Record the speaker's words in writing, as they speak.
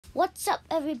What's up,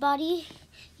 everybody?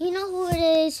 You know who it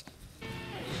is.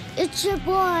 It's your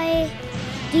boy,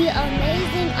 the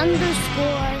amazing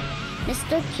underscore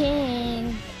Mr.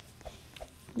 King.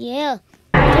 Yeah.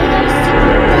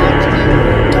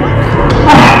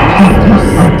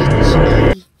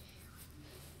 Stitchie.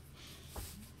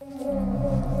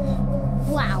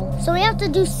 Wow. So we have to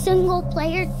do single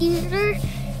player theater,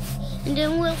 and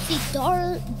then we'll see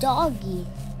Doggy.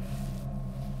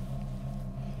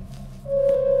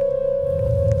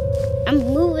 I'm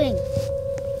moving.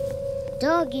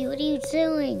 Doggy, what are you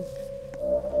doing?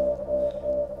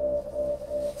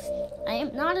 I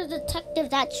am not a detective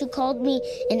that you called me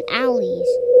in alleys.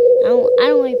 I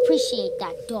don't appreciate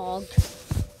that, dog.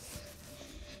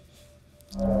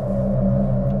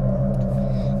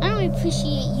 I don't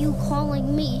appreciate you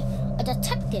calling me a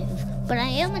detective, but I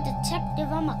am a detective.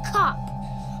 I'm a cop.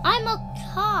 I'm a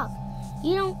cop.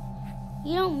 You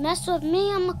don't mess with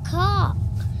me. I'm a cop.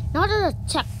 Not a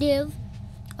detective,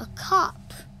 a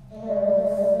cop.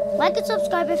 Like and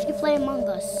subscribe if you play Among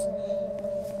Us.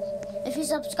 If you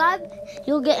subscribe,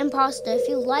 you'll get imposter. If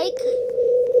you like,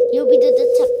 you'll be the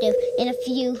detective. And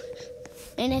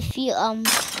if you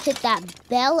hit that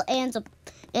bell and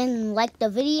like the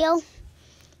video,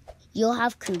 you'll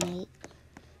have crewmate.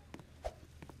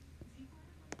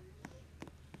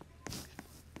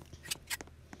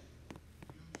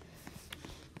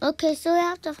 Okay, so we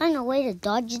have to find a way to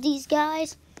dodge these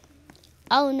guys.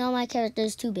 Oh no, my character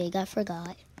is too big. I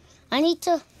forgot. I need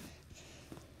to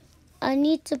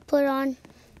put on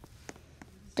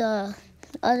the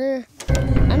other.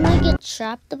 I might get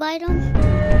trapped by them.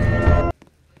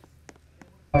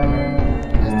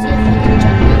 Let's see if I can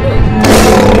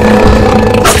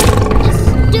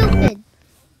jump. Stupid,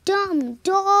 dumb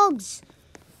dogs.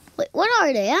 Wait, what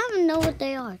are they? I don't even know what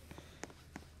they are.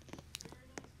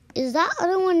 Is that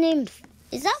other one named?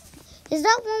 Is that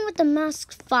one with the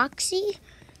mask Foxy?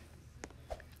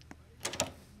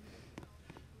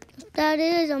 If that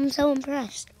is, I'm so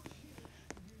impressed.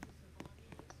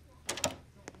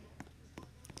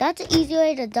 That's an easy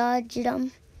way to dodge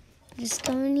them. Just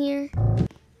come in here.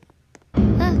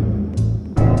 Ah.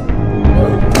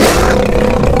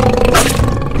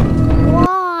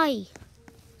 Why?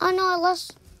 Oh no,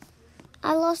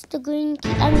 I lost the green key.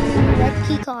 I mean, the red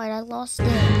key card. I lost it. I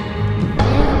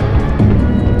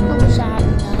wish I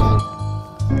hadn't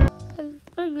done it.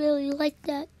 I really like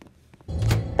that.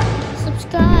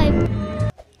 Subscribe,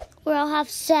 or I'll have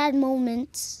sad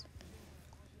moments.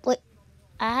 Wait,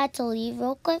 I had to leave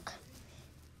real quick.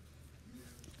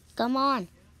 Come on.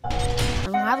 I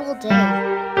don't have all day.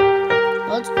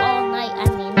 Well, it's all night. I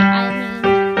mean,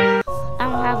 I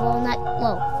don't have all night.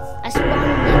 Whoa, I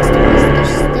spawned next to Mr.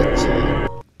 Stitchie.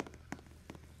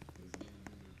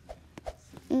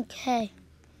 Okay.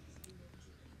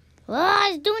 Oh,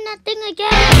 he's doing that thing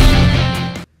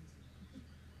again.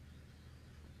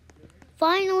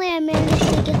 Finally, I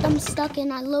managed to get them stuck,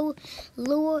 and I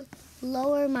lower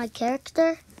my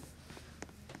character.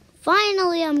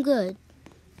 Finally, I'm good.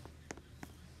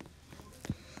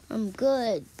 I'm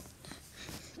good.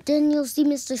 Then you'll see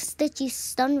Mr. Stitchie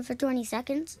stunned for 20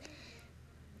 seconds.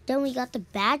 Then we got the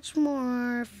badge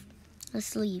morph.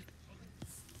 Let's leave.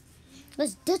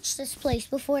 Let's ditch this place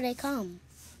before they come.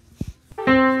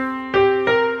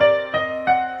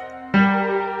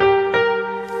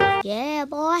 Yeah,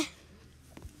 boy.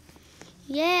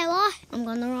 Yeah, boy. I'm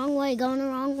going the wrong way, going the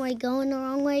wrong way, going the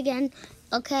wrong way again.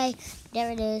 Okay,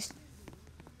 there it is.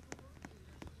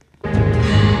 Well,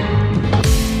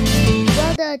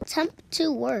 the attempt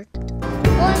to work.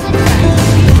 Well, I like that.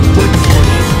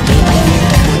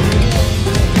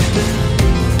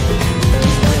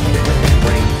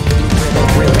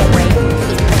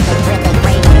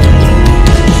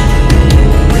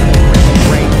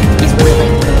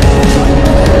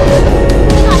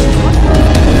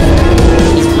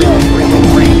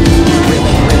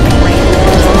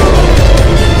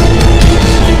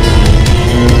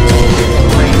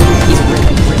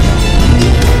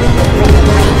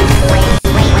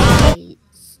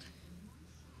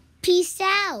 Peace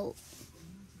out.